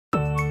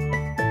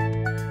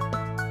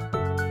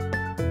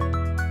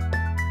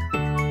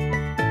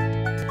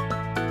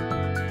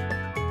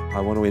I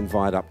want to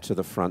invite up to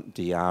the front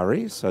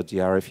Diari. So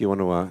Diari, if you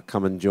want to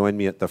come and join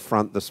me at the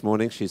front this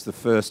morning. She's the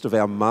first of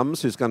our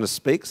mums who's going to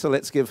speak, so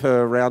let's give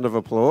her a round of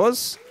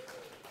applause.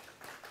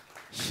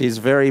 She's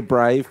very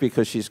brave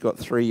because she's got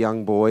 3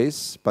 young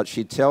boys, but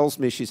she tells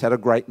me she's had a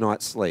great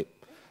night's sleep.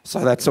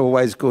 So that's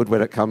always good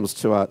when it comes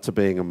to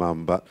being a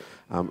mum. But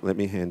let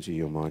me hand you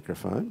your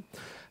microphone.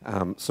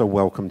 So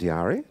welcome,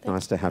 Diari.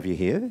 Nice to have you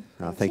here.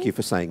 Thank you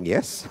for saying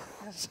yes.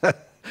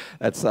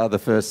 That's the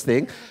first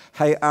thing.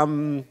 Hey,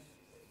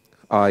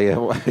 oh yeah,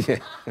 well, yeah.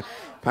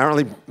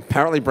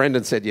 Apparently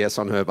Brendan said yes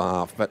on her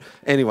behalf. But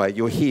anyway,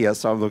 you're here,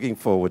 so I'm looking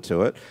forward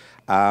to it.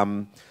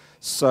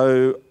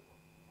 So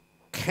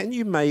can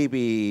you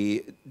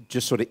maybe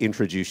just sort of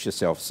introduce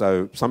yourself?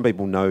 So some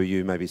people know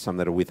you, maybe some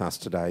that are with us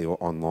today or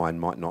online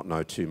might not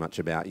know too much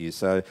about you.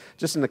 So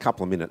just in a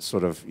couple of minutes,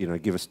 sort of,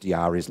 give us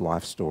Diari's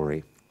life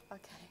story.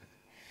 Okay.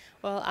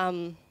 Well,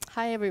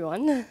 hi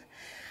everyone.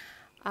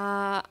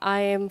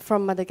 I am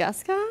from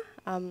Madagascar.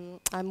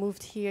 I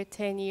moved here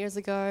 10 years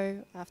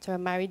ago after I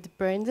married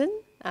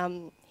Brendan.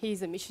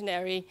 He's a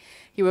missionary.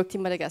 He worked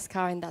in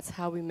Madagascar, and that's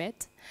how we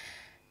met.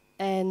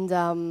 And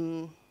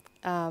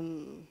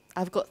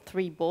I've got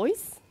 3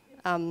 boys.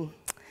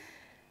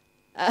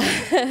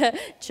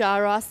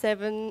 Chara,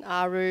 7,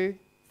 Aru,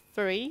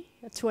 3,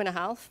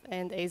 2.5,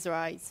 and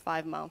Ezra is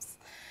 5 months.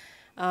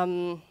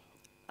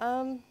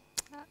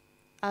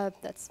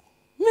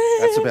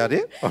 That's about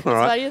it? All right. That's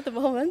about it at the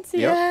moment, yeah.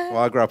 Yep.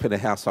 Well, I grew up in a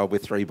household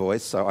with 3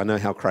 boys, so I know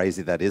how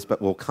crazy that is,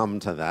 but we'll come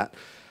to that.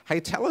 Hey,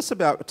 tell us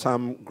about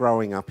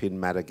growing up in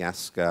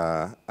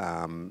Madagascar.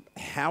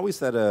 How is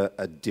that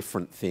a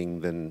different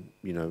thing than,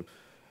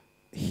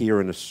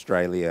 here in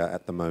Australia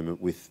at the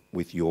moment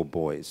with your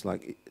boys?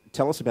 Like,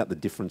 tell us about the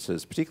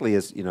differences, particularly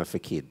as, for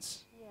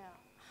kids. Yeah.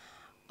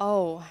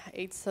 Oh,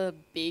 it's a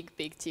big,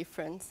 big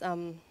difference.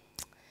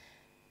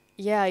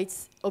 Yeah,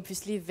 it's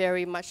obviously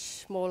very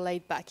much more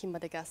laid back in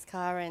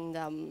Madagascar,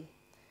 and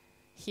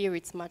here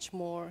it's much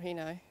more,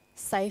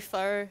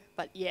 safer,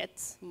 but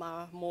yet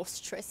more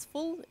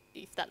stressful,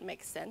 if that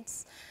makes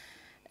sense.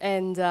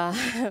 And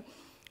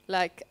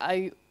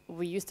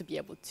we used to be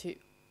able to,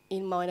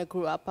 when I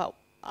grew up,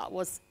 I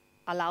was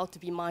allowed to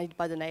be minded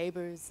by the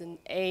neighbors and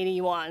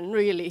anyone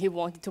really who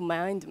wanted to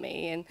mind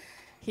me. And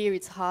here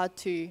it's hard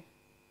to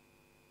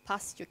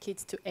pass your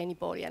kids to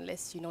anybody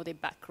unless you know their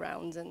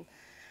background. And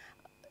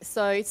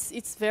so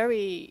it's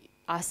very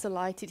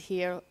isolated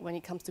here when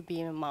it comes to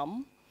being a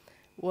mum.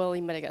 Well,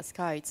 in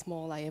Madagascar, it's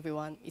more like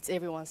it's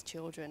everyone's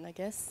children, I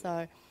guess.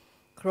 So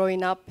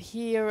growing up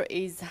here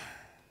is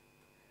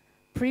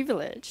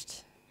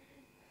privileged,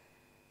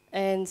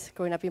 and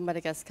growing up in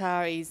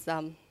Madagascar is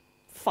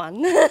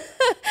fun.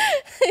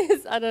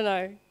 I don't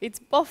know, it's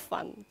both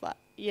fun, but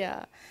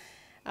yeah,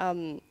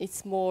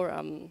 it's more,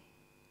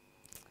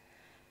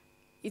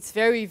 it's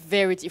very,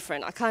 very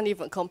different. I can't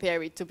even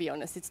compare it, to be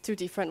honest. It's 2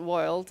 different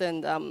worlds,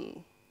 and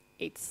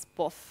it's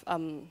both,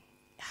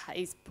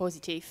 it's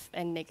positive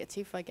and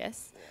negative, I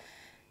guess.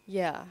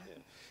 Yeah.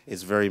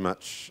 It's very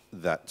much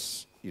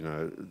that,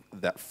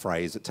 that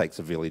phrase, it takes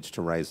a village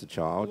to raise a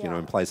child. Yeah.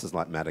 In places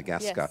like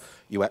Madagascar, Yes.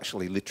 you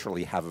actually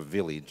literally have a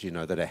village,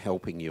 that are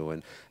helping you.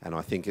 And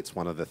I think it's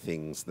one of the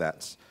things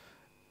that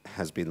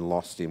has been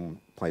lost in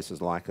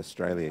places like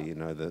Australia.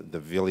 The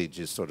village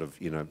is sort of,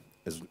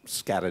 is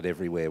scattered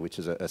everywhere, which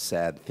is a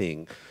sad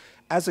thing.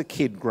 As a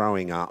kid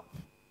growing up,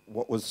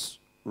 what was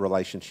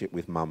relationship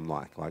with mum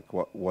like? Like,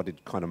 what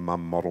did kind of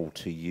mum model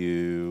to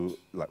you?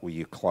 Like, were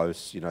you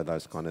close,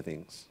 those kind of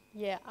things?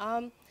 Yeah,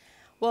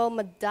 well,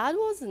 my dad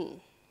wasn't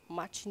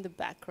much in the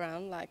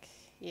background,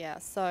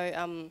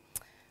 so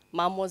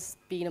mum was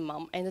being a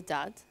mum and a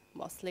dad,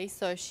 mostly,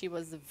 so she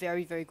was a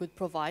very, very good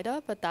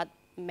provider, but that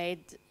made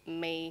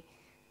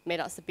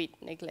us a bit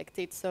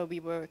neglected, so we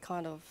were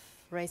kind of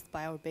raised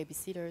by our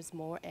babysitters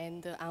more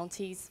and the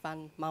aunties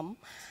than mum.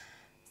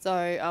 So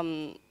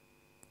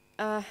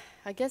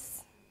I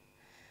guess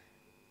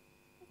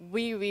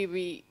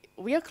we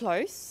are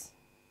close,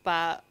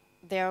 but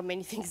there are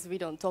many things we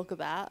don't talk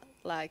about.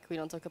 Like, we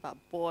don't talk about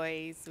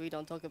boys, we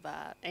don't talk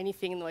about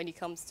anything when it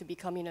comes to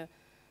becoming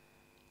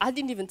I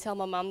didn't even tell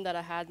my mum that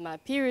I had my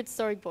period.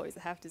 Sorry, boys,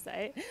 I have to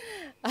say.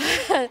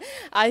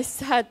 I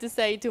had to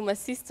say it to my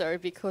sister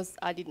because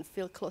I didn't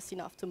feel close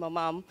enough to my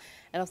mum.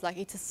 And I was like,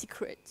 it's a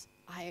secret.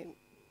 I'm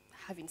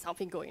having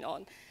something going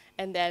on.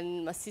 And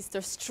then my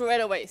sister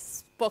straight away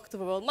spoke to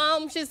the world,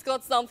 Mum, she's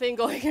got something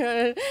going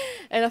on.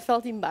 And I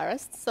felt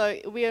embarrassed. So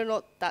we are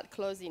not that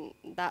close in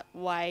that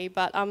way.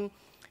 But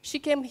she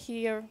came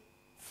here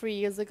 2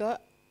 years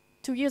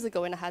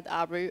ago when I had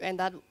Aru,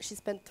 and she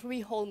spent 3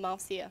 whole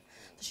months here.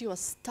 So she was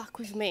stuck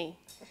with me.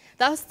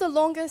 That's the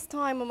longest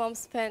time my mom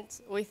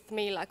spent with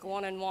me, like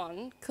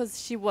one-on-one,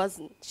 because she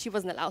wasn't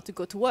allowed to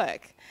go to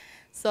work.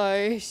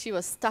 So she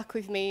was stuck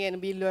with me,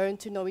 and we learned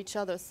to know each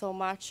other so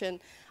much, and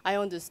I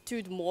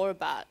understood more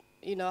about,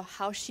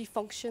 how she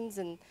functions,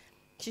 and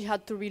she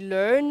had to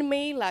relearn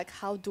me, like,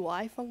 how do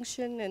I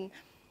function, and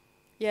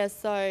yeah,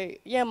 so,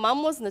 yeah,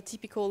 mum wasn't a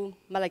typical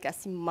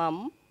Malagasy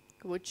mum,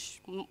 which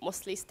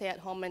mostly stay at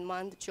home and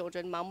mind the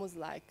children. Mum was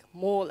like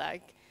more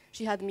like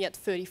she had me at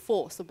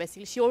 34. So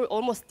basically, she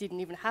almost didn't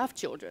even have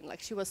children.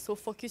 Like, she was so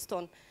focused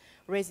on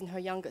raising her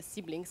younger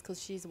siblings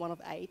because she's one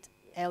of 8,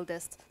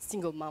 eldest,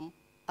 single mom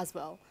as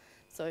well.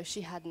 So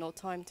she had no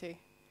time to,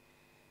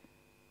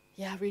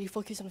 really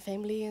focus on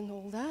family and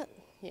all that.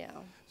 Yeah.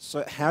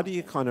 So how do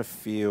you kind of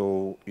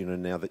feel,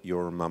 now that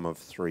you're a mum of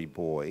 3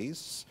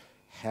 boys,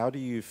 how do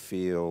you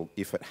feel,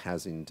 if it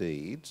has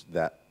indeed,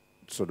 that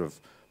sort of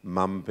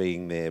mum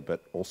being there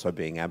but also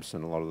being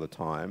absent a lot of the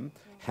time,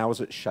 how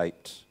has it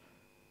shaped,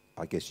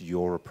 I guess,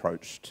 your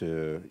approach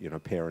to,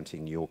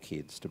 parenting your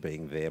kids, to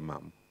being their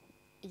mum?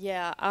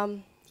 Yeah,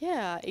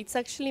 it's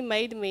actually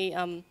made me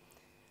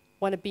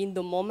want to be in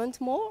the moment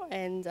more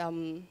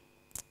and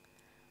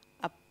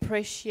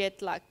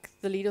appreciate like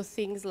the little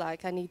things.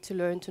 Like, I need to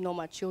learn to know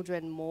my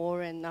children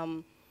more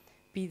and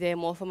be there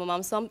more for my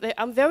mom. So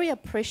I'm very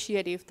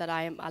appreciative that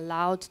I am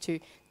allowed to,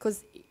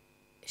 because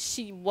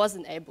she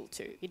wasn't able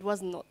to. It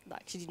was not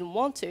like she didn't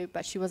want to,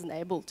 but she wasn't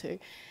able to.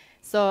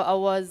 So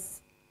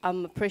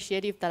I'm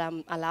appreciative that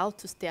I'm allowed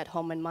to stay at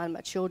home and mind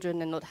my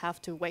children and not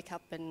have to wake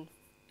up and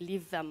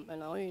leave them,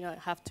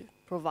 have to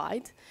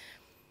provide.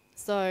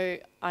 So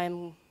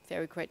I'm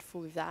very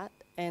grateful with that.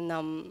 And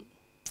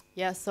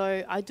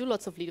so I do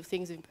lots of little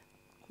things with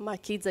my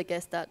kids, I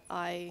guess, that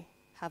I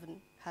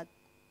haven't had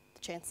the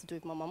chance to do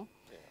with my mum.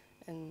 Yeah.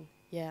 And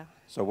yeah.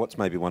 So what's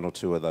maybe one or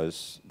two of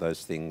those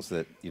things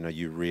that,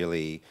 you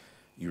really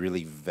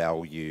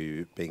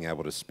value being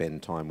able to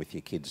spend time with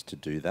your kids to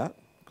do that?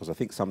 Because I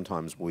think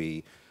sometimes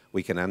we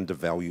can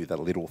undervalue the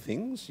little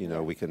things.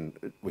 We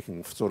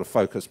can sort of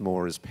focus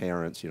more as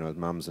parents, as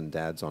mums and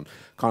dads, on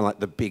kind of like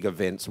the big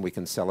events, and we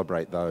can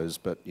celebrate those.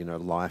 But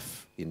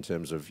life in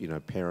terms of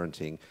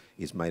parenting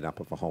is made up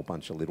of a whole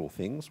bunch of little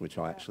things, which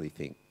I actually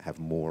think have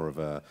more of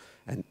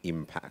an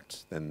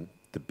impact than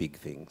the big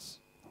things.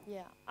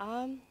 Yeah.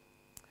 I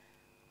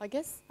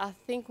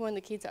think when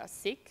the kids are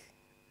sick,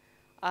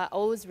 I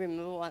always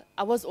remember.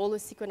 I was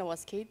always sick when I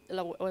was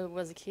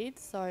a kid.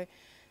 So.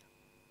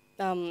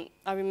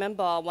 I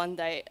remember one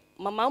day,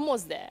 my mum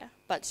was there,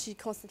 but she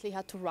constantly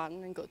had to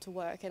run and go to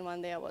work. And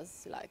one day I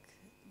was like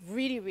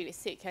really, really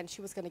sick, and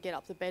she was going to get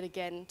up to bed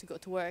again to go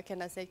to work.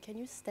 And I said, can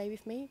you stay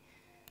with me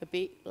a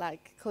bit?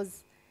 Like,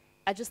 because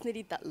I just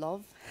needed that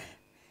love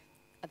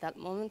at that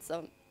moment.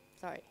 So,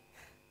 sorry.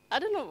 I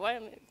don't know why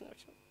I'm not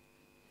sure.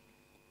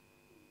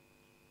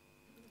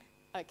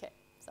 Okay,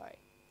 sorry.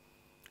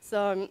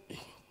 So,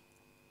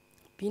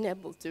 being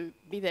able to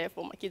be there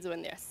for my kids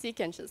when they're sick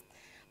and just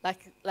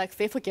like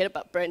they forget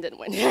about Brendan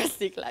when they're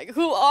sick. Like,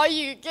 who are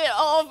you? Get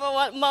off! I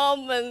want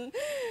mom,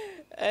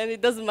 and it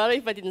doesn't matter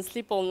if I didn't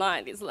sleep all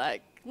night. It's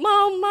like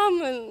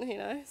mom,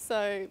 and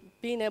So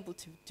being able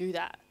to do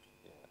that.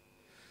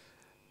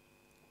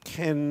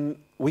 Can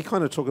we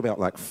kind of talk about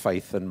like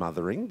faith and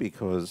mothering,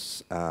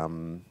 because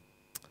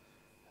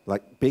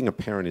like being a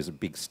parent is a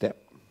big step.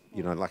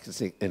 Like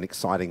it's an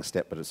exciting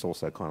step, but it's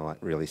also kind of like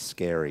really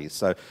scary.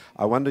 So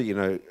I wonder,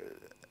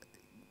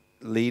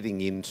 leading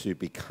into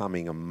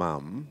becoming a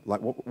mum, like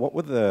what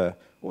were the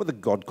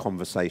God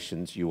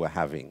conversations you were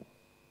having?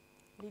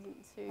 Leading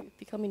to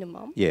becoming a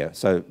mum? Yeah.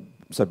 So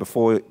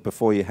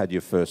before you had your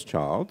first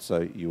child,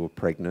 so you were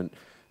pregnant,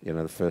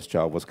 the first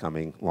child was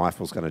coming, life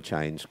was going to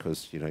change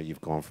because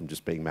you've gone from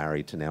just being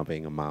married to now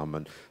being a mum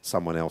and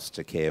someone else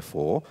to care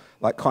for.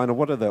 Like, kind of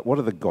what are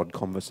the God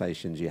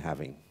conversations you're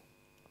having?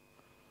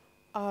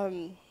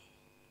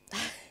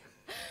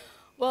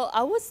 Well,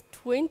 I was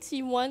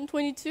 21,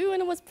 22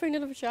 when I was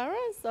pregnant with Shara,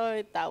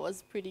 so that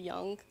was pretty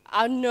young.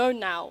 I know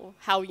now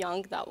how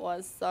young that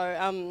was. So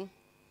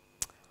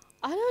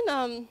I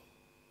don't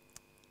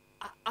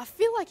I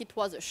feel like it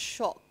was a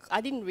shock. I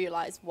didn't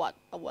realize what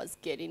I was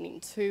getting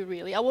into,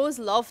 really. I always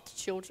loved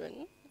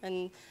children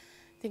and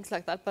things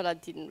like that, but I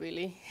didn't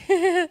really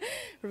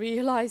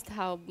realize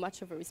how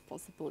much of a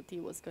responsibility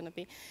it was going to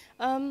be.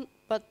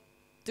 But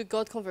the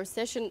God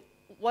conversation,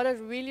 what I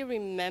really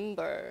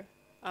remember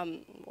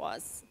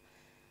was,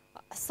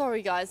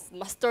 sorry guys,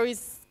 my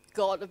story's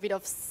got a bit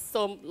of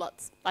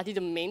lots. I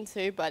didn't mean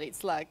to, but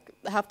it's like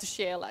I have to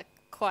share like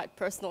quite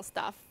personal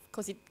stuff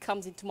because it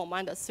comes into my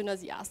mind as soon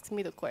as he asks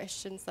me the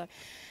question. So,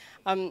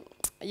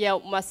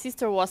 my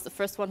sister was the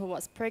first one who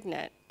was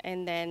pregnant,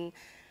 and then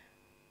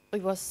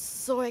it was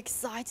so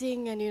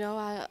exciting, and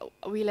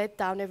we let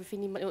down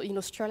everything in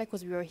Australia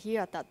because we were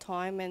here at that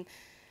time, and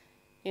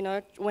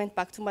went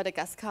back to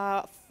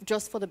Madagascar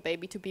just for the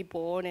baby to be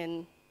born,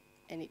 and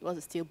it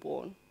was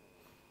stillborn.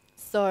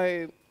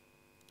 So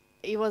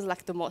it was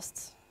like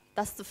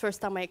that's the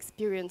first time I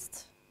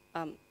experienced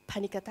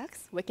panic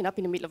attacks, waking up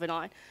in the middle of the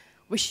night,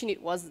 wishing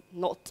it was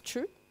not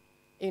true,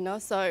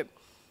 So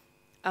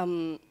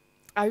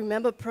I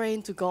remember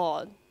praying to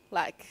God,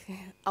 like,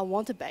 I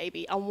want a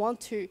baby. I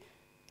want to,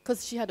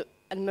 because she had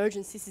an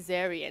emergency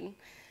cesarean,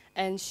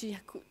 and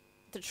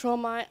the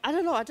trauma, I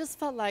don't know, I just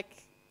felt like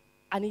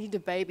I needed a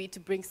baby to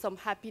bring some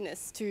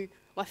happiness to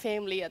my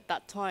family at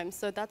that time.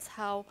 So that's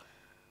how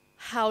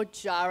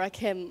Jara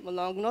came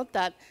along. Not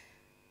that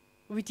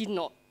we did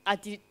not.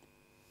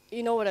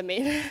 You know what I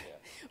mean? Yeah.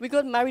 We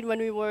got married when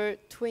we were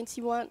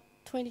 21,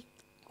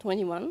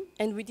 21,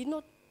 and we did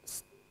not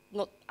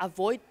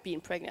avoid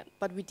being pregnant,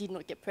 but we did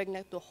not get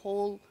pregnant the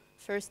whole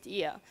first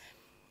year.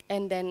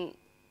 And then,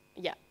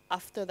 yeah,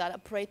 after that, I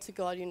prayed to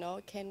God, it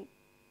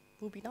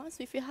would be nice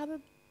if you have a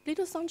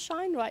little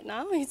sunshine right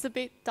now. It's a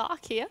bit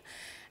dark here.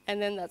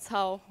 And then that's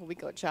how we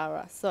got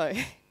Jara. So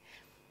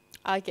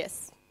I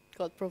guess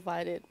God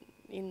provided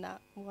in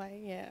that way,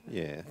 yeah.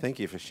 Yeah, thank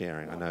you for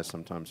sharing. I know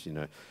sometimes,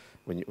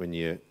 when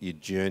you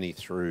journey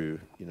through,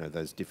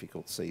 those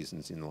difficult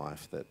seasons in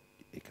life, that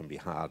it can be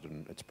hard,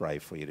 and it's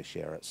brave for you to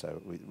share it.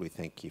 So we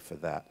thank you for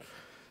that.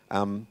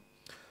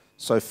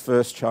 So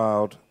first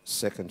child,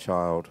 second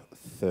child,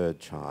 third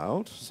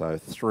child. So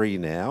 3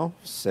 now,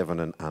 7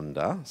 and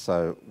under.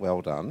 So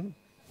well done.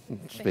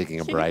 Speaking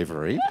of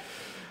bravery,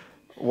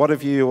 what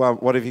have you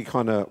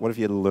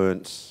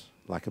learnt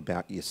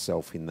about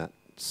yourself in that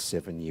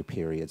 7-year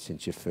period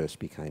since you first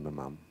became a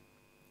mum?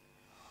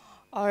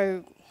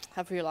 I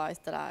have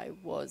realised that I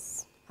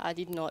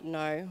did not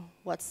know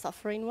what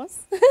suffering was.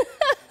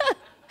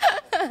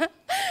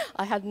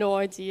 I had no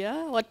idea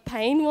what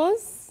pain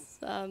was,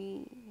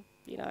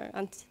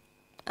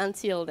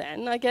 until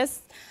then, I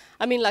guess.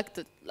 I mean,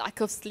 the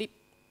lack of sleep,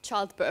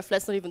 childbirth,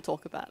 let's not even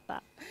talk about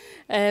that.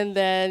 And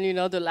then,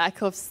 the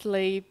lack of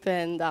sleep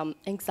and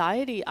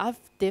anxiety. I've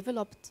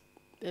developed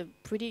a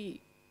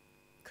pretty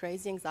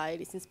crazy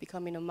anxiety since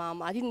becoming a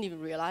mom. I didn't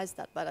even realize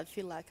that, but I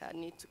feel like I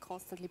need to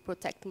constantly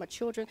protect my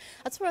children.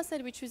 That's what I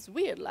said, which is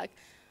weird.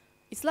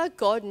 It's like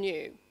God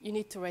knew you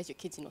need to raise your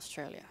kids in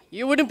Australia.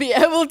 You wouldn't be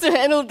able to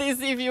handle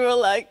this if you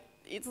were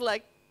it's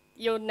like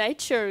your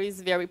nature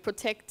is very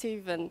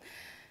protective and,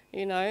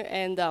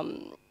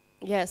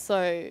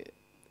 so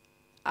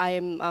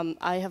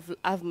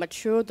I've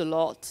matured a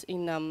lot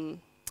in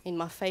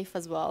my faith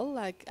as well.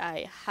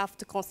 I have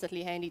to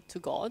constantly hand it to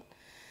God,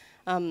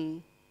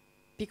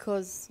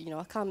 because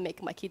I can't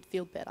make my kid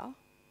feel better.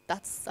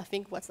 That's, I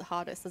think, what's the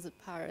hardest as a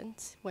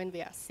parent when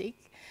they are sick.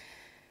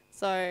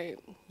 So I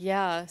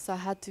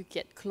had to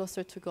get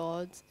closer to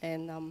God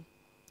and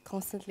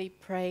constantly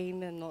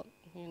praying and not,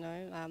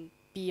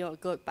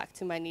 go back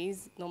to my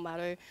knees no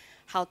matter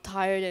how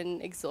tired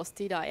and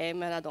exhausted I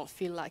am and I don't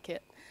feel like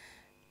it.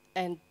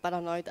 But I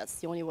know that's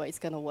the only way it's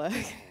going to work.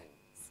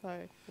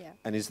 So, yeah.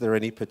 And is there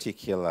any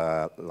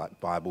particular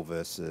Bible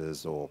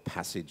verses or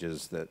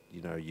passages that,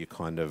 you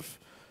kind of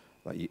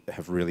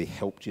have really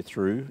helped you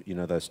through,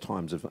 those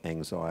times of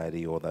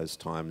anxiety or those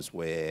times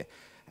where,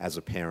 as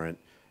a parent,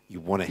 you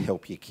want to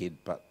help your kid,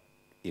 but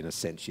in a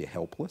sense you're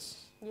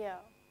helpless? Yeah.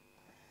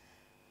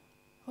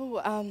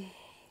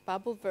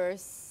 Bible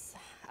verse.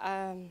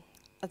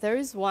 There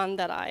is one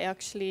that I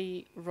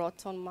actually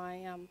wrote on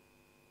my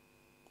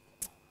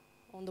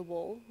on the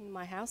wall in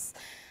my house.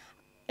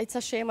 It's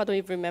a shame I don't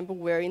even remember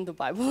where in the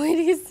Bible it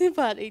is,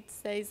 but it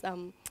says,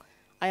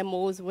 I am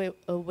always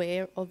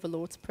aware of the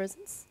Lord's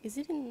presence. Is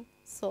it in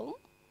Psalm?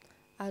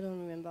 I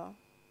don't remember.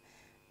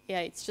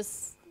 Yeah, it's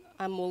just,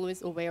 I'm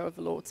always aware of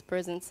the Lord's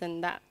presence,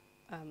 and that,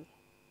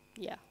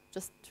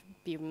 just to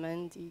be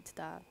reminded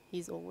that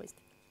He's always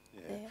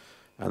there.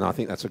 And I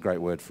think that's a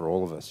great word for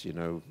all of us,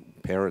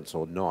 parents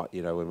or not,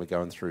 when we're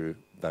going through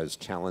those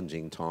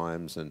challenging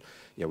times and,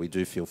 we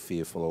do feel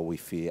fearful or we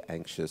feel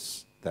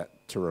anxious, that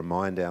to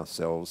remind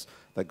ourselves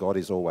that God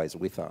is always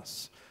with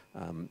us.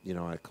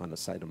 I kind of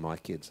say to my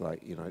kids,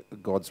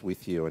 God's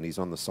with you and He's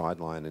on the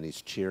sideline and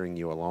He's cheering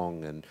you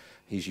along and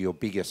He's your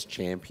biggest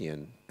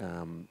champion.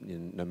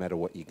 No matter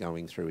what you're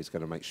going through, He's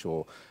going to make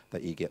sure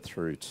that you get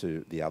through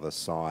to the other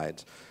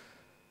side.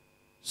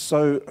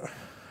 So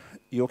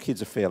your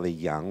kids are fairly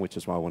young, which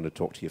is why I wanted to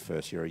talk to you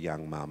first. You're a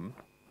young mum.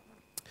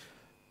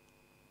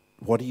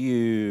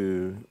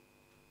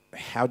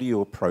 How do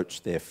you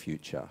approach their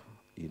future?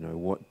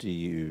 What do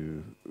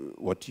you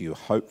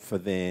hope for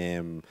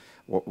them?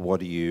 What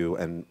do you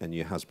and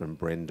your husband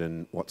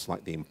Brendan? What's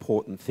the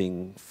important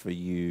thing for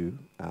you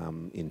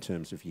in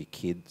terms of your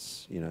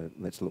kids?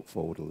 Let's look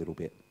forward a little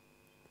bit.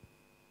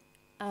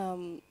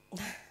 I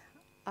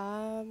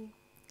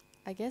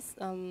guess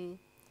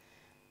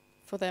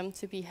for them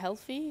to be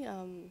healthy,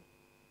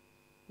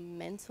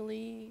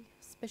 mentally,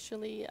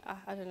 especially.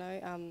 I don't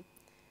know.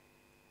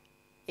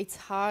 It's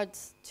hard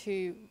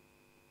to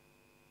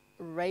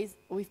raise.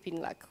 We've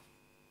been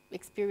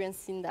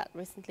experiencing that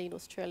recently in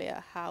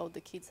Australia, how the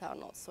kids are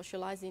not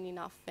socializing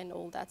enough and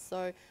all that.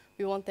 So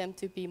we want them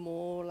to be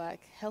more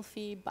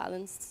healthy,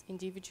 balanced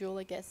individual,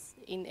 I guess,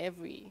 in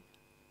every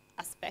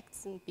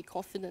aspect, and be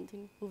confident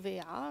in who they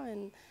are.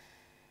 And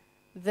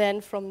then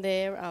from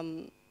there,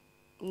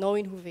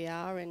 knowing who they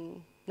are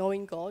and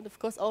knowing God. Of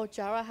course,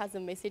 Jara has a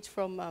message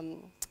from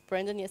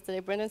Brendan yesterday.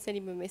 Brendan sent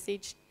him a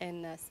message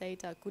and said,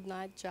 good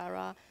night,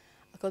 Jara.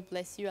 God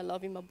bless you. I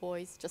love you, my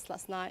boys, just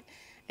last night.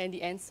 And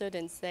he answered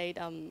and said,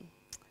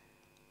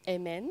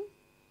 amen.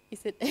 He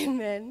said,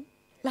 amen.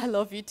 I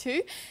love you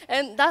too.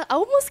 And that, I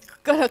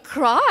almost gonna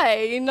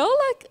cry,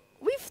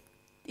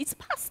 it's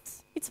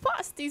past. It's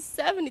past. He's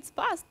 7, it's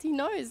past. He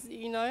knows,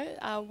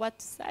 what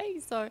to say.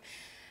 So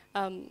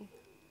I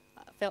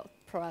felt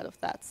proud of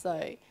that.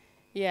 So,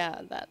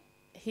 yeah, that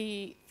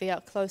they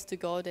are close to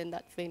God and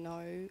that they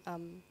know,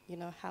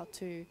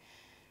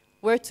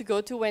 where to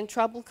go to when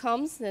trouble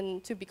comes,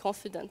 and to be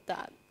confident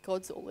that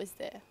God's always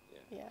there.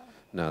 Yeah.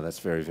 No, that's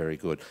very, very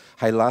good.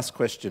 Hey, last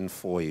question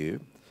for you.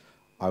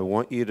 I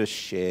want you to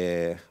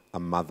share a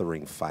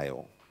mothering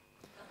fail.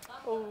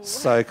 Oh.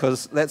 So,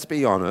 because let's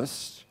be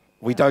honest,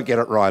 we don't get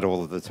it right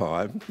all of the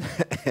time.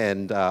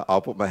 And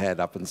I'll put my hand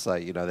up and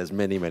say, there's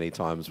many, many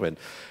times when,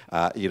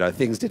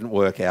 things didn't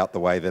work out the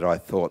way that I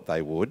thought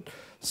they would.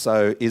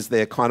 So is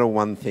there kind of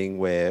one thing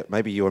where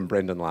maybe you and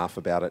Brendan laugh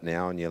about it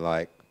now and you're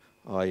like,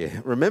 oh yeah,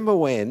 remember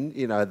when,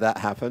 that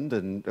happened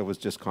and it was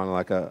just kind of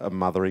like a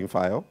mothering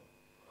fail?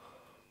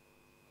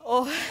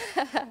 Oh,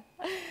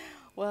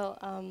 well,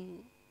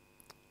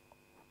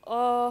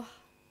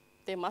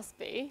 there must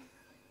be.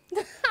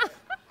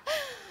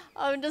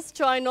 I'm just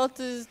trying not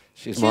to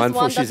She's choose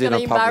mindful one she's that's in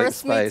going a to public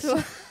embarrass me space.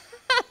 too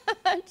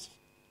much.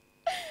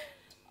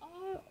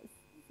 Oh,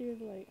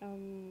 seriously,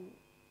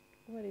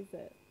 what is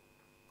it?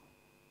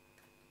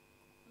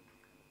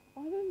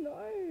 I don't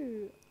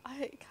know.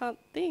 I can't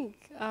think.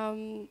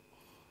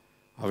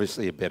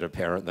 Obviously a better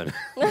parent than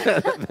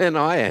than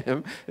I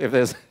am if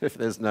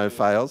there's no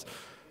fails.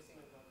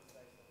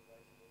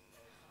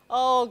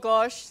 Oh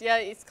gosh, yeah,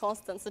 it's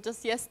constant. So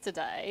just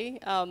yesterday,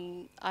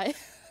 I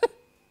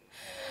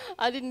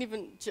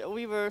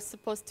we were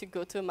supposed to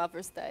go to a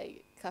Mother's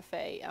Day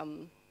cafe.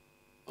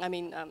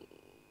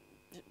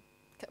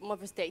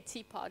 Mother's Day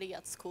tea party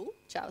at school,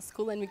 child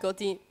school, and we got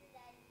the.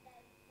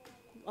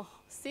 Oh,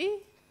 see.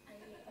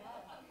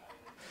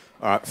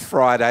 All right,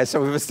 Friday.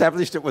 So we've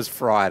established it was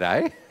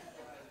Friday.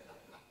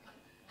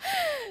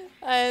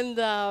 And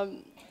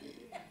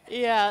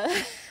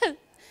yeah,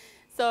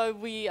 so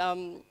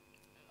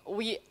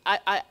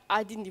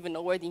I didn't even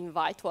know where the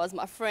invite was.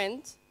 My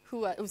friend,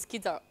 whose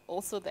kids are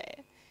also there,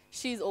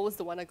 she's always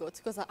the one I go to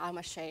because I'm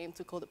ashamed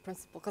to call the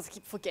principal because I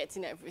keep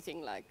forgetting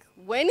everything. Like,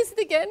 when is it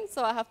again?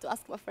 So I have to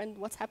ask my friend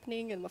what's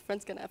happening, and my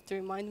friend's gonna have to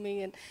remind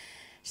me. And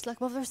she's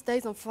like, Mother's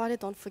Day's on Friday,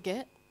 don't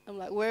forget. I'm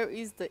like, where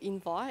is the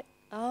invite?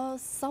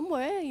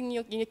 Somewhere in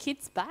your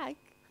kid's bag.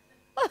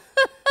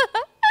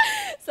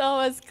 So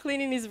I was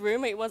cleaning his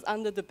room. It was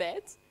under the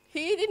bed.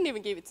 He didn't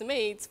even give it to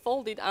me. It's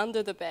folded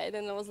under the bed,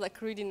 and I was like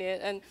reading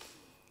it. And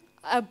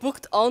I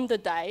booked on the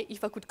day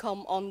if I could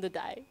come on the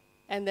day.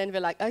 And then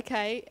we're like,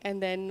 okay.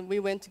 And then we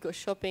went to go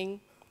shopping.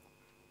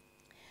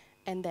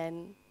 And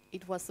then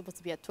it was supposed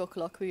to be at 2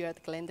 o'clock. We were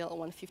at Glendale at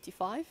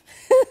 1:55.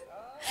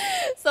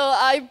 So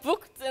I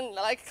booked and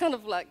kind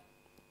of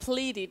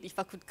pleaded if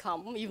I could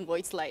come, even though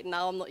it's late.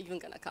 Now I'm not even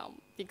gonna come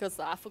because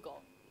I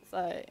forgot.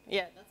 So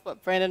yeah, that's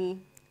what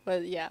Brendan.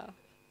 Well, yeah.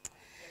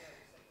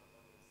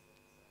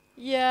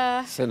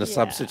 Yeah. Send a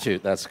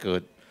substitute. That's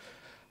good.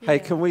 Hey,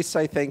 can we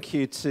say thank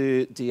you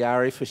to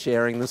Diari for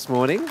sharing this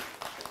morning?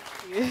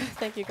 Thank you.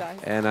 Thank you, guys.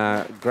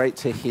 And great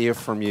to hear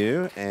from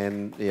you.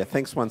 And yeah,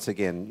 thanks once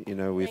again.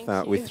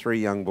 With 3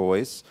 young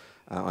boys,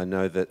 I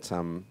know that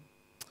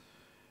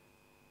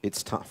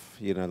it's tough.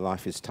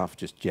 Life is tough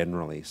just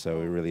generally. So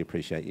we really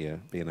appreciate you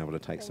being able to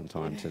take some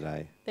time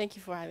today. Thank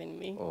you for having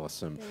me.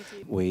 Awesome.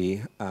 Thank you.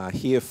 We are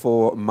here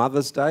for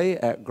Mother's Day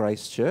at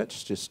Grace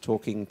Church, just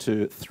talking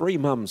to 3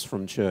 mums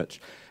from church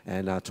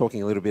and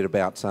talking a little bit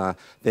about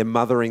their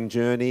mothering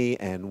journey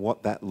and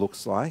what that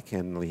looks like.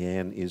 And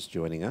Leanne is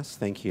joining us.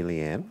 Thank you,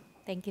 Leanne.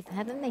 Thank you for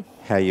having me.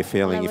 How are you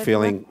feeling? Hello,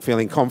 You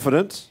feeling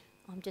confident?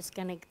 I'm just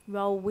going to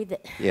roll with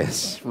it.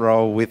 Yes,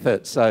 roll with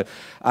it. So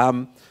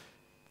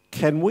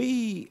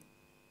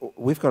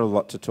we've got a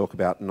lot to talk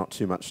about, not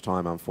too much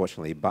time,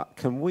 unfortunately, but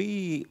can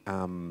we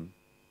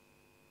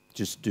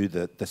just do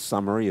the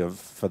summary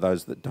for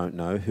those that don't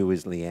know, who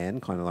is Leanne?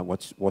 Kind of like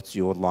what's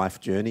your life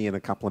journey in a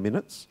couple of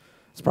minutes?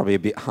 It's probably a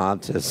bit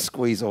hard to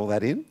squeeze all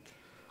that in.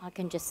 I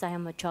can just say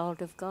I'm a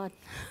child of God.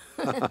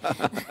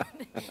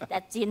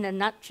 That's in a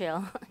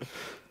nutshell.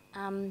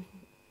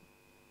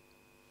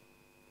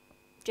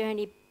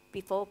 Journey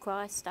before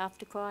Christ,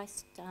 after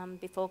Christ.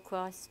 Before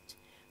Christ,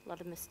 a lot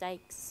of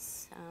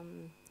mistakes,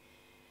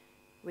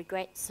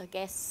 regrets, I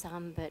guess,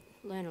 but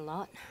learn a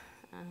lot.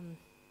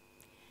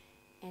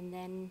 And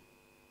then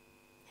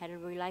had a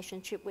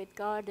relationship with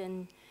God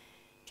and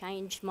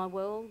changed my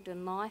world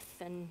and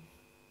life and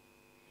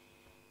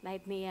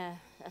made me a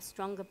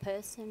stronger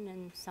person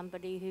and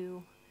somebody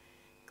who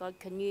God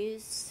can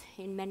use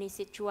in many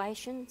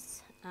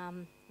situations,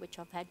 which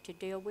I've had to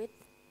deal with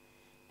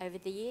over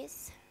the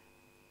years,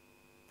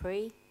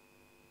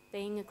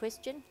 being a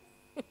Christian.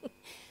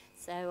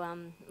 So,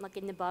 like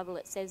in the Bible,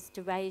 it says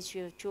to raise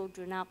your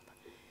children up,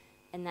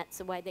 and that's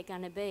the way they're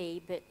going to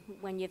be. But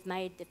when you've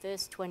made the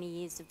first 20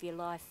 years of your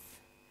life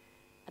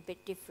a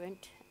bit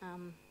different,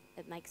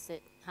 it makes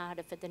it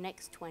harder for the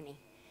next 20.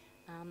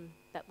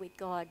 But with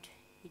God,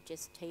 He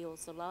just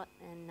heals a lot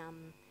and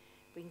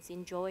brings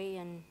in joy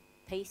and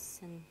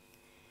peace, and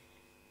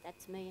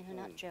that's me in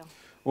a nutshell.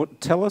 Well,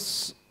 tell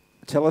us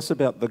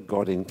about the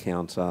God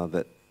encounter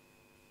that,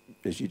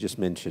 as you just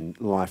mentioned,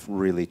 life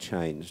really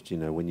changed,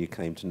 when you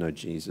came to know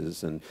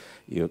Jesus and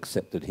you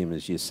accepted Him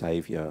as your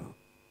Saviour.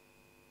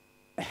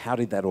 How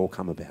did that all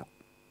come about?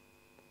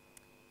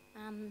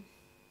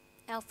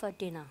 Alpha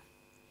dinner.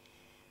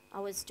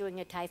 I was doing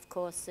a TAFE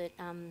course at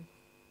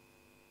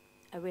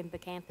Arimba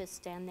campus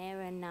down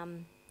there and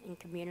in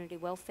community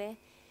welfare,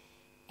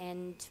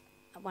 and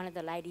one of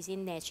the ladies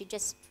in there,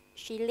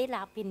 she lit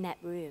up in that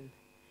room,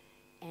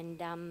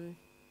 and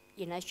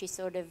you know, she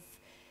sort of,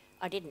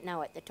 I didn't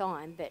know at the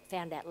time, but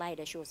found out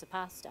later she was a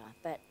pastor,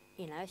 but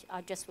you know, I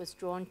just was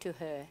drawn to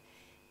her,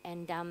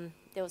 and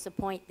there was a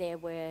point there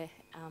where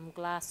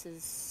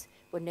glasses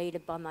were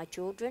needed by my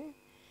children,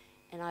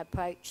 and I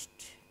approached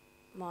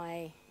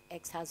my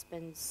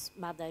ex-husband's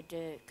mother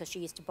because she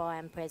used to buy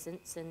him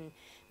presents, and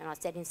I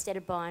said, instead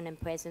of buying them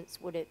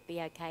presents, would it be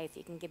okay if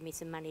you can give me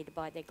some money to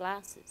buy their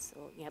glasses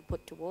or, you know,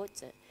 put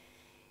towards it?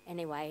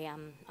 Anyway,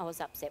 I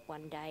was upset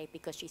one day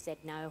because she said,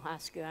 no,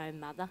 ask your own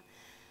mother.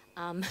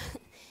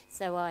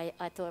 So I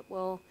thought,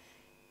 well,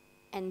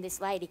 and this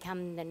lady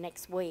come the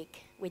next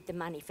week with the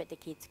money for the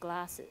kids'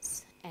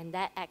 glasses, and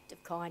that act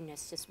of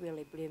kindness just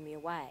really blew me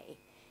away.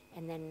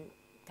 And then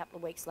a couple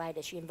of weeks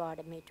later, she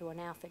invited me to an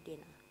Alpha dinner.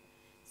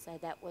 So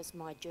that was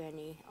my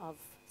journey of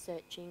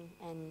searching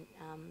and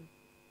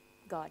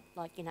God,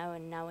 like, you know,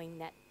 and knowing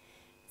that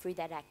through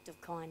that act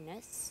of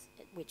kindness,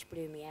 which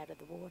blew me out of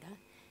the water,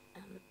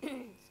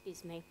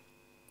 excuse me,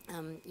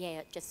 yeah,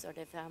 it just sort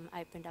of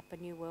opened up a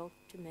new world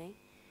to me,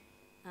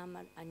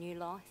 a new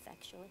life,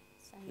 actually.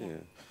 So, yeah.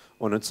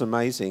 Well, it's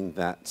amazing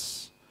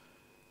that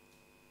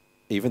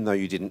even though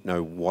you didn't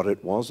know what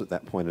it was at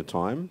that point in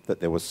time,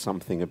 that there was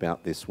something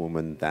about this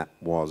woman that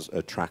was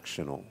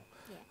attractional.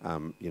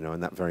 You know,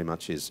 and that very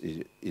much is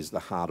the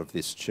heart of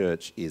this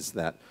church, is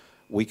that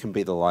we can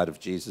be the light of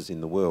Jesus in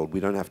the world.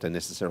 We don't have to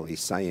necessarily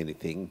say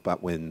anything,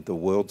 but when the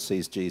world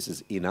sees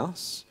Jesus in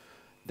us,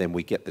 then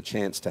we get the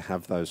chance to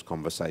have those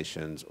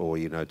conversations or,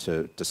 you know,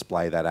 to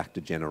display that act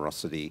of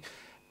generosity.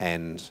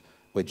 And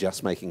we're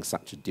just making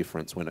such a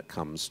difference when it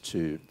comes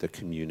to the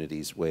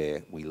communities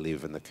where we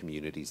live and the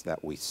communities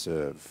that we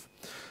serve.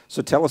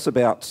 So tell us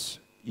about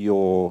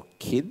your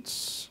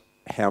kids.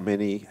 How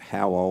many,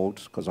 how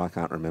old? Because I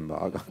can't remember.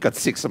 I've got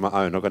 6 of my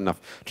own. I've got enough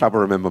trouble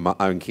remembering my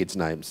own kids'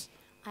 names.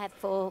 I have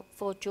four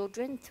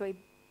children, three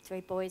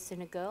boys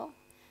and a girl.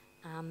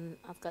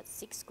 I've got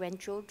 6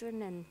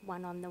 grandchildren and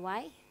 1 on the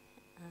way.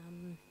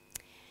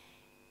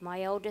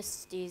 My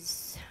eldest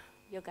is,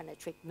 you're going to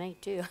trick me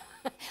too,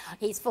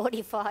 he's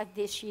 45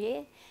 this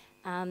year.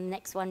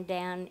 Next one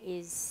down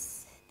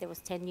is, there was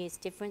 10 years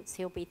difference,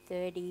 he'll be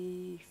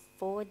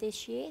 34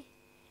 this year.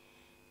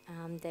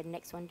 The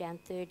next one down,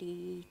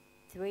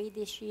 33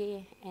 this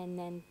year, and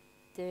then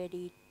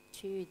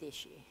 32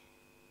 this year,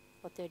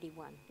 or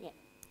 31, yeah.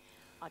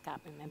 I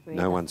can't remember.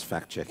 No one's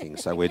fact-checking,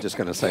 so we're just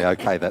going to say,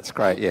 okay, that's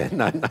great. Yeah,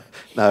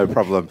 no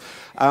problem.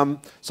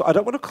 So I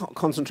don't want to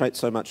concentrate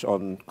so much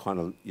on kind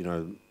of, you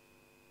know,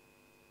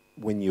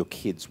 when your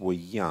kids were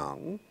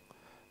young,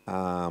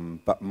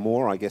 but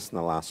more, I guess, in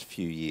the last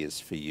few years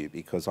for you,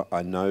 because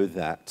I know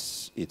that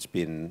it's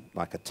been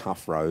like a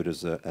tough road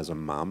as a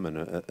mum and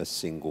a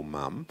single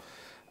mum.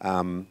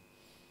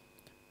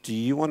 Do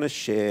you want to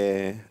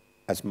share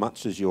as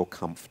much as you're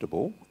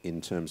comfortable in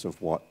terms of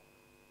what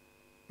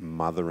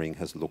mothering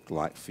has looked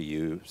like for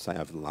you, say,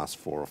 over the last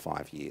 4 or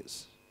 5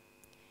 years?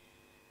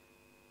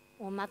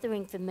 Well,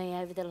 mothering for me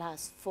over the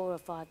last 4 or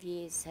 5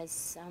 years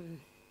has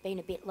been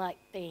a bit like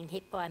being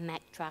hit by a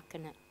Mack truck,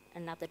 and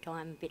another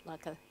time a bit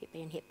like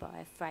being hit by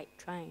a freight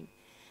train.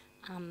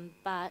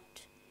 But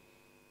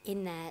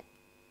in that,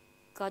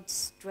 God's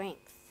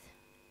strength,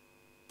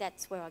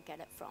 that's where I get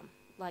it from.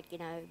 Like, you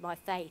know, my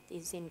faith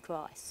is in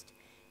Christ,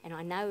 and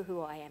I know who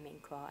I am in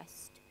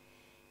Christ.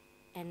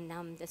 And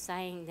the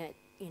saying that,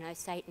 you know,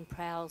 Satan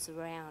prowls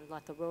around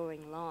like a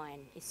roaring lion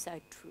is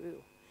so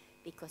true,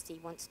 because he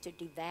wants to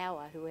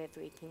devour whoever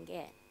he can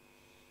get.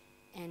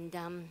 And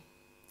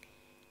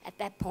at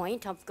that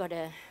point, I've got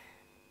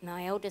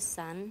my eldest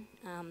son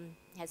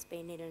has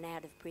been in and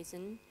out of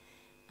prison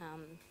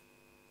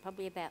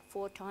probably about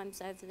 4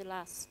 times over the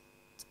last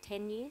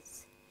 10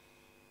 years.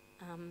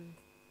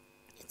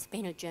 It's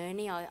been a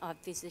journey. I've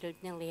visited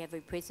nearly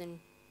every prison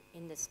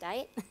in the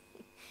state.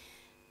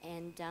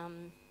 And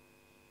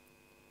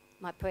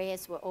my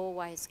prayers were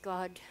always,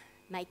 God,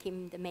 make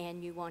him the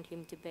man you want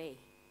him to be.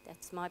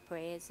 That's my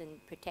prayers,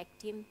 and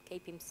protect him,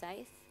 keep him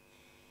safe,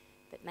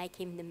 but make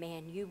him the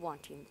man you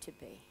want him to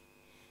be.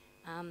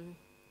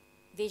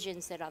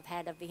 Visions that I've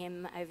had of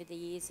him over the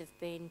years have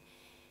been,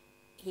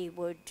 he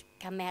would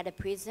come out of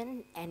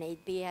prison and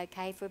he'd be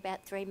okay for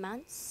about 3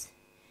 months,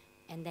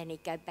 and then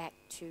he'd go back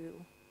to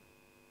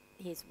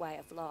his way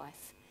of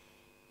life.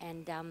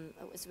 And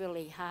it was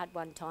really hard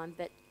one time,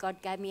 but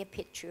God gave me a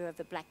picture of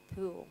a black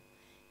pool,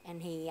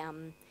 and he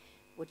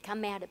would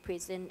come out of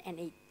prison and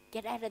he'd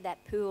get out of that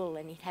pool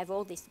and he'd have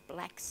all this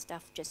black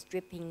stuff just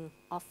dripping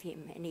off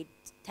him, and he'd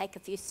take a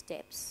few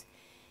steps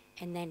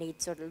and then he'd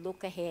sort of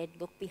look ahead,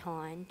 look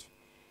behind,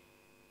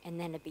 and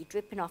then it'd be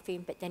dripping off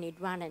him, but then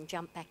he'd run and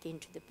jump back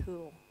into the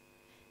pool,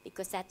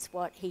 because that's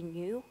what he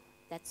knew.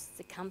 That's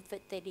the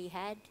comfort that he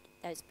had,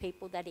 those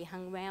people that he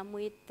hung around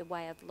with, the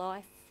way of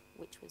life,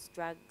 which was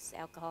drugs,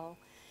 alcohol,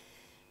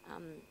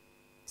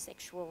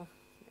 sexual,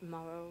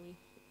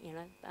 you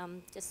know,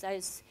 just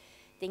those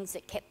things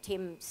that kept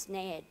him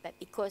snared. But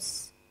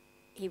because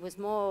he was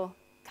more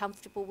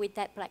comfortable with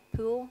that black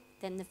pool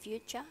than the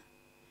future,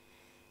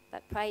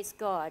 but praise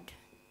God,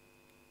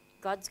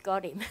 God's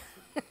got him.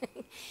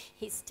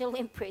 He's still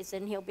in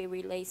prison. He'll be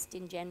released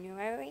in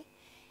January,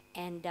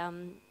 and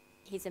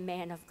he's a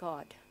man of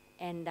God.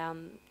 And,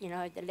 you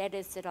know, the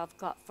letters that I've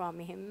got from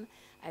him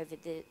over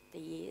the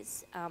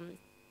years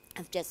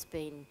have just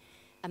been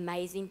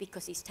amazing,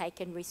 because he's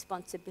taken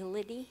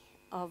responsibility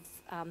of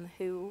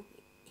who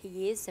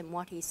he is and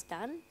what he's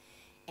done.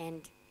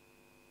 And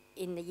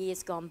in the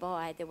years gone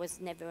by, there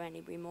was never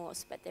any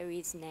remorse, but there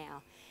is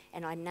now.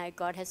 And I know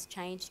God has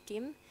changed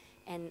him,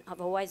 and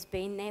I've always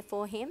been there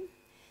for him.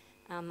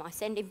 I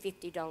send him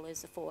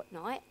 $50 a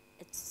fortnight.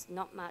 It's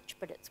not much,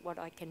 but it's what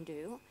I can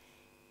do.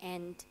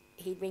 And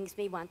he rings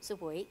me once a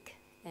week,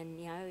 and,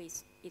 you know,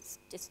 he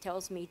just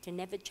tells me to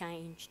never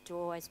change, to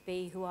always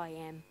be who I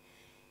am.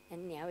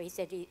 And, you know, he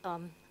said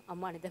I'm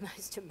one of the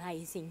most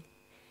amazing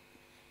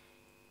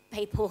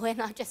people,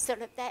 and I just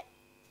sort of, that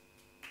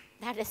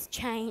has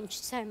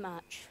changed so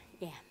much,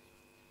 yeah.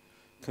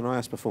 Can I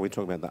ask, before we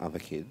talk about the other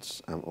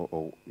kids,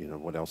 or you know,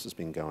 what else has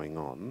been going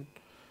on,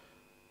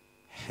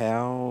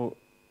 how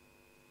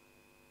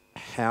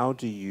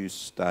do you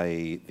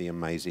stay the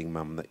amazing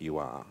mum that you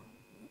are?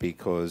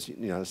 Because,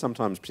 you know,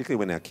 sometimes, particularly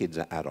when our kids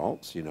are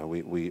adults, you know,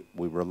 we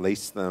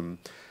release them,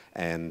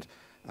 and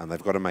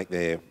they've got to make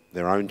their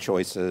own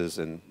choices,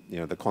 and, you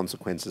know, the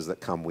consequences that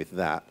come with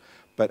that.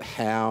 But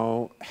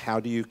how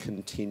do you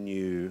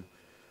continue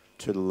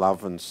to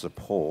love and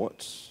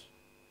support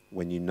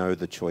when you know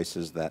the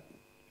choices that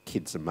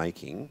kids are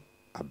making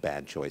are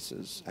bad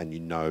choices, and you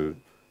know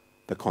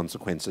the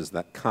consequences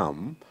that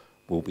come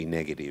will be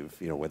negative,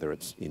 you know, whether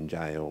it's in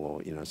jail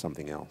or, you know,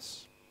 something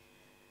else?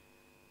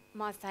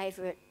 My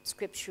favourite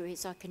scripture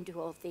is, I can do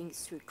all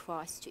things through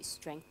Christ who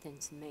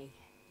strengthens me.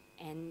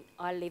 And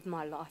I live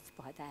my life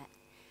by that.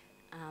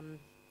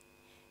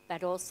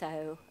 But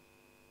also,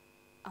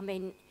 I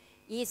mean,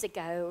 years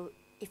ago,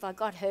 if I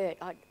got hurt,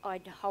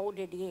 I'd hold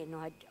it in.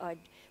 I'd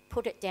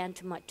put it down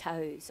to my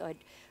toes. I'd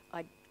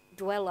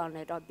dwell on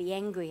it. I'd be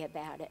angry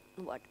about it,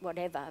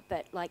 whatever.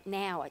 But like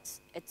now, it's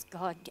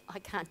God, I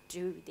can't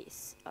do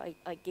this.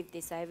 I give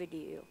this over to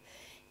you.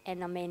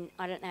 And I mean,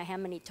 I don't know how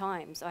many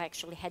times I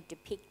actually had to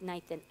pick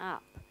Nathan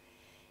up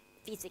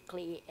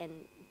physically and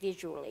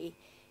visually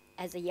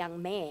as a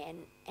young man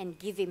and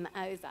give him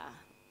over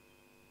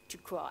to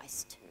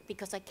Christ,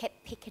 because I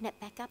kept picking it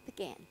back up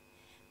again.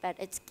 But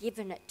it's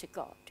given it to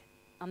God.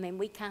 I mean,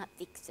 we can't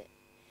fix it.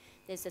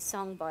 There's a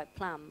song by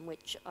Plum,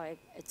 which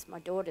it's my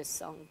daughter's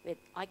song, but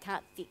I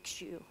can't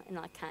fix you and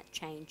I can't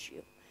change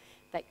you.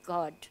 But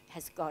God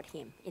has got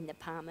him in the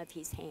palm of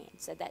his hand.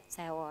 So that's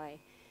how I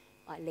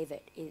live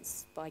it,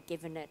 is by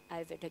giving it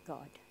over to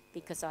God,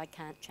 because I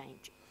can't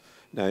change it.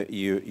 Now,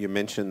 you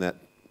mentioned that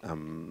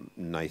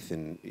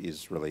Nathan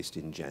is released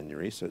in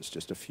January, so it's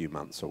just a few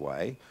months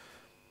away.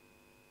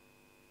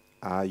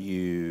 Are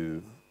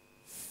you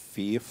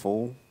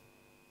fearful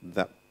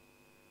that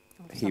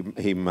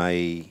he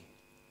may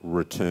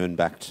return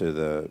back to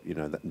the, you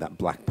know, that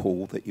black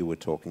pool that you were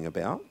talking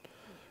about?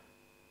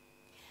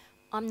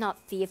 I'm not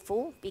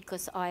fearful,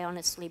 because I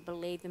honestly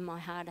believe in my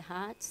heart of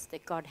hearts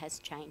that God has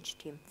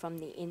changed him from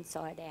the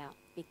inside out,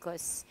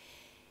 because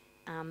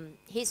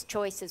his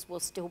choices will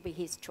still be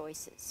his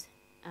choices.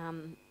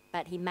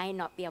 But he may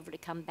not be able to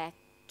come back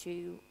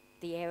to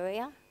the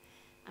area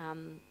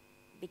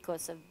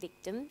because of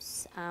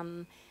victims.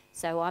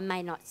 So I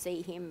may not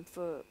see him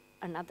for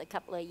another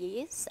couple of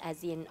years,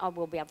 as in I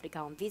will be able to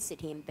go and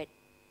visit him, but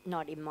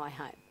not in my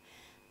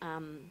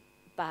home.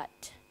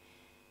 But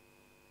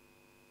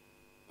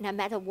no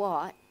matter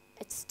what,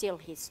 it's still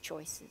his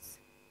choices.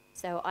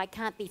 So I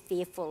can't be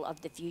fearful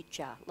of the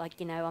future. Like,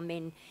 you know, I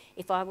mean,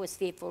 if I was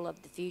fearful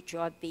of the future,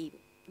 I'd be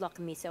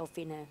locking myself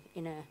in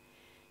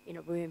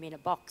a room, in a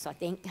box, I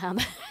think,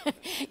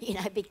 you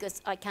know,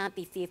 because I can't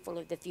be fearful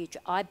of the future.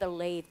 I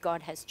believe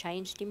God has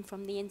changed him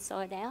from the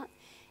inside out,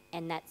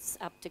 and that's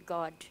up to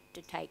God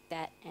to take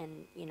that,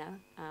 and, you know,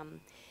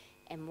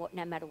 and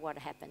no matter what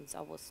happens,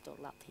 I will still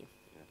love him.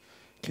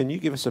 Can you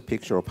give us a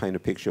picture, or paint a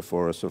picture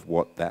for us, of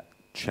what that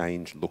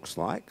change looks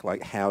like?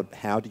 Like, how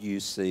do you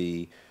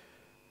see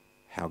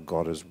how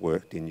God has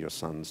worked in your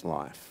son's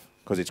life?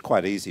 Because it's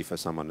quite easy for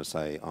someone to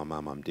say, oh,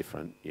 Mum, I'm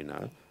different, you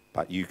know,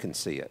 but you can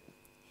see it.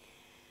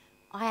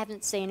 I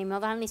haven't seen him.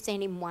 I've only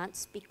seen him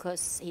once,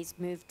 because he's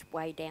moved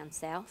way down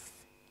south,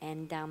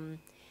 and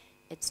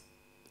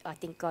I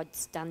think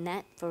God's done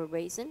that for a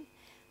reason.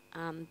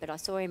 But I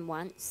saw him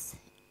once,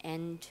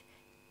 and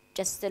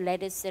just the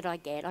letters that I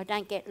get. I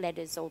don't get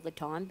letters all the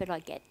time, but I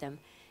get them.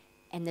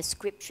 And the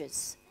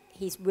scriptures.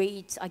 He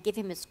reads, I give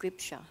him a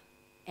scripture,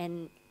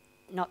 and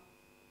not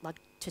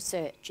like to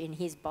search in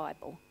his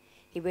Bible.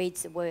 He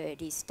reads the word.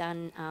 He's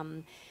done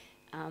a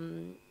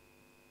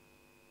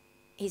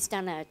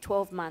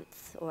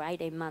 12-month or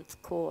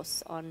 18-month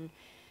course on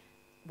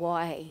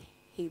why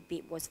he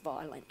was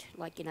violent,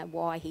 like, you know,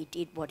 why he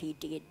did what he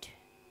did.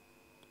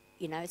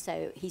 You know,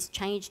 so he's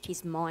changed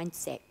his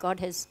mindset. God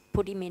has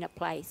put him in a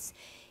place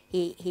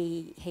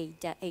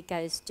He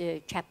goes to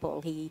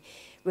chapel. He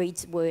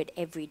reads the word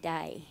every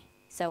day.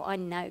 So I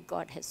know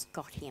God has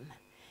got him.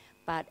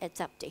 But it's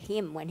up to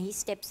him when he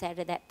steps out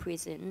of that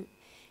prison.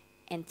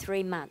 And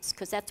 3 months,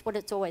 because that's what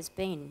it's always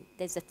been.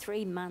 There's a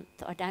 3 month,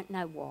 I don't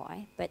know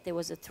why, but there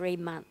was a 3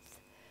 month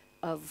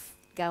of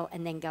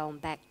and then going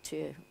back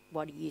to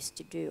what he used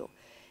to do.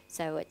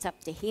 So it's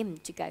up to him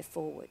to go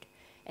forward.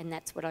 And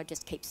that's what I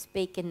just keep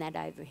speaking that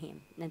over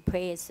him. And the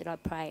prayers that I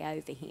pray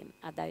over him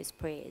are those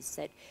prayers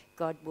that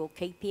God will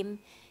keep him.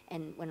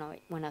 And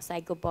when I say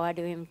goodbye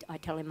to him, I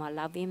tell him I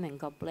love him and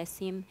God bless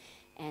him.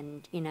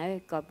 And, you know,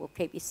 God will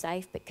keep you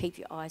safe, but keep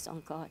your eyes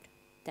on God.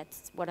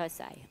 That's what I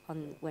say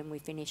when we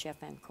finish our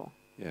phone call.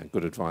 Yeah,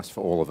 good advice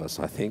for all of us,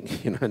 I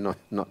think, you know,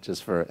 not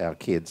just for our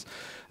kids.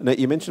 Now,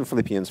 you mentioned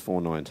Philippians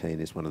 4:19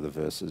 is one of the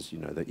verses, you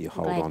know, that you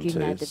hold on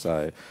to.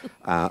 So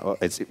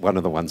it's one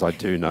of the ones I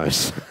do know.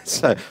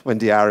 So when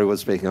Diari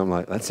was speaking, I'm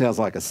like, that sounds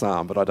like a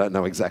psalm, but I don't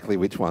know exactly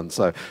which one.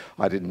 So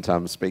I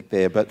didn't speak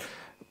there. But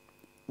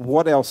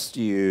what else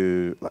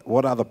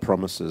what other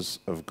promises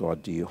of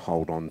God do you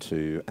hold on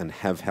to and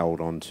have held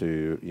on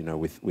to, you know,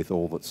 with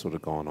all that's sort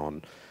of gone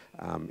on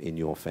in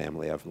your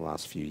family over the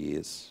last few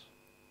years?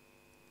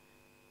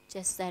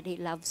 Just that he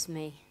loves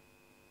me,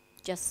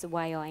 just the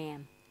way I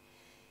am.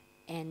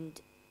 And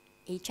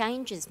he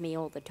changes me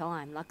all the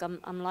time. Like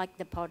I'm like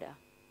the potter.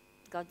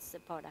 God's the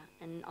potter,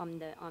 and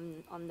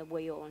I'm the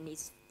wheel, and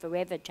he's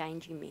forever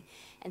changing me.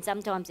 And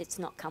sometimes it's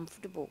not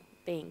comfortable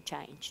being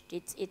changed.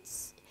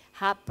 It's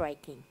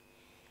heartbreaking,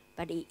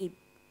 but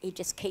he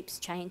just keeps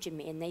changing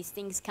me. And these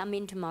things come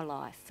into my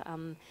life.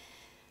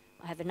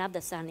 I have another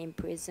son in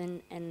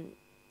prison, and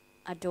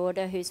a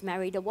daughter who's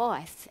married a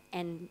wife.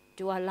 And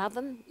do I love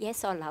him?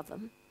 Yes, I love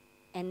him.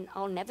 And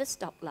I'll never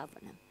stop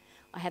loving him.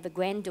 I have a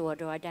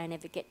granddaughter I don't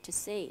ever get to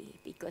see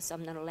because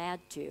I'm not allowed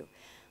to.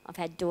 I've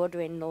had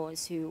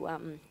daughter-in-laws who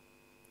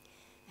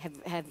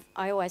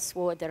I always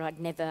swore that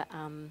I'd never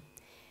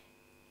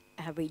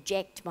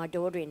reject my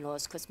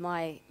daughter-in-laws because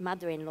my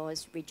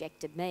mother-in-laws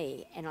rejected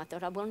me. And I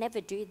thought I will never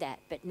do that.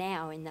 But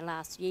now, in the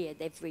last year,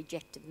 they've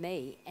rejected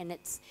me. And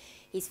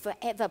he's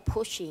forever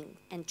pushing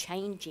and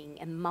changing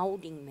and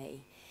moulding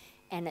me.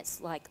 And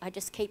it's like I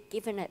just keep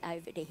giving it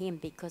over to him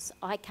because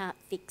I can't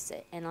fix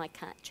it and I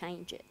can't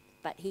change it.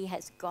 But he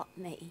has got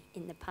me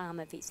in the palm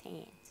of his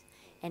hands.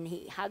 And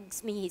he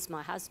hugs me. He's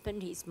my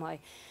husband. He's my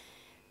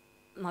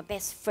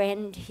best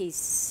friend.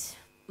 He's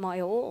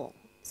my all.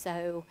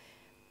 So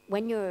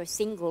when you're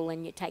single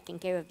and you're taking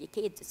care of your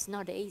kids, it's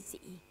not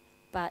easy.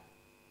 But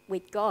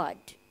with God,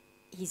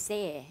 he's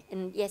there.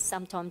 And yes,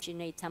 sometimes you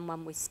need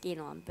someone with skin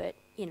on. But,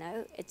 you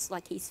know, it's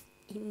like he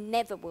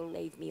never will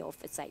leave me or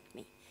forsake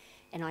me.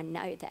 And I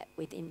know that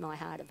within my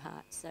heart of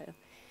hearts. So,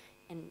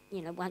 and,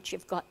 you know, once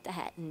you've got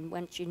that and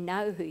once you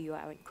know who you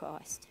are in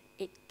Christ,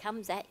 it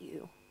comes at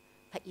you,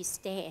 but you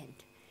stand.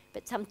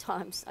 But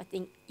sometimes I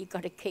think you've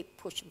got to keep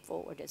pushing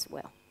forward as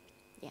well.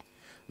 Yeah.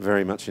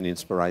 Very much an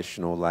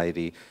inspirational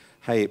lady.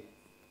 Hey,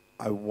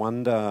 I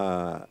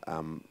wonder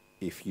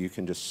if you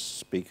can just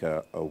speak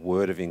a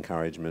word of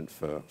encouragement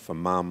for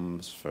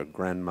mums, for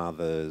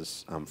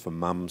grandmothers, for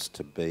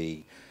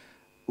mums-to-be.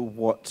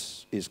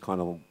 What is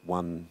kind of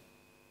one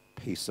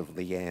piece of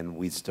Leanne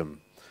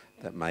wisdom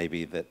that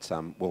maybe that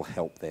will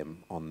help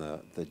them on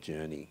the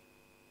journey?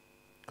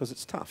 Because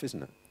it's tough,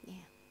 isn't it? Yeah,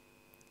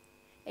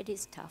 it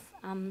is tough.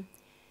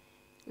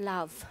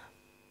 Love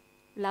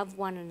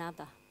one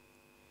another.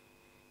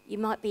 You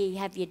might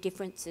have your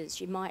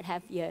differences, you might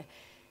have your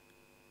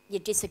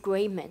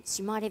disagreements,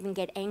 you might even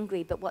get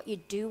angry, but what you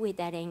do with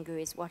that anger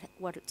is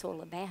what it's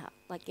all about.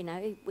 Like, you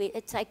know,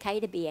 it's okay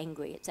to be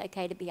angry, it's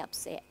okay to be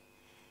upset,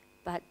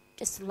 but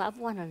just love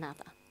one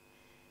another.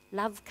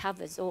 Love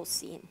covers all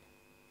sin.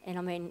 And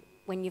I mean,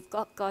 when you've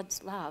got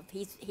God's love,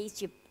 he's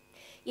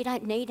you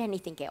don't need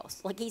anything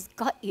else. Like, he's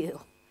got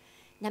you,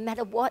 no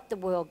matter what the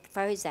world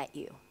throws at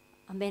you.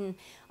 I mean,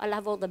 I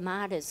love all the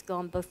martyrs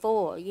gone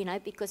before, you know,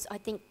 because I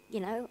think,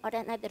 you know, I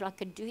don't know that I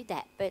could do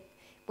that, but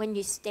when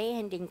you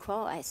stand in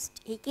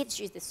Christ, he gives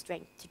you the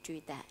strength to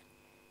do that.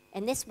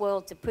 And this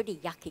world's a pretty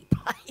yucky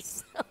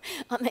place.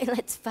 I mean,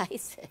 let's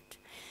face it.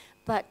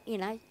 But, you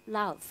know,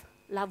 love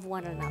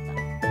one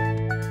another.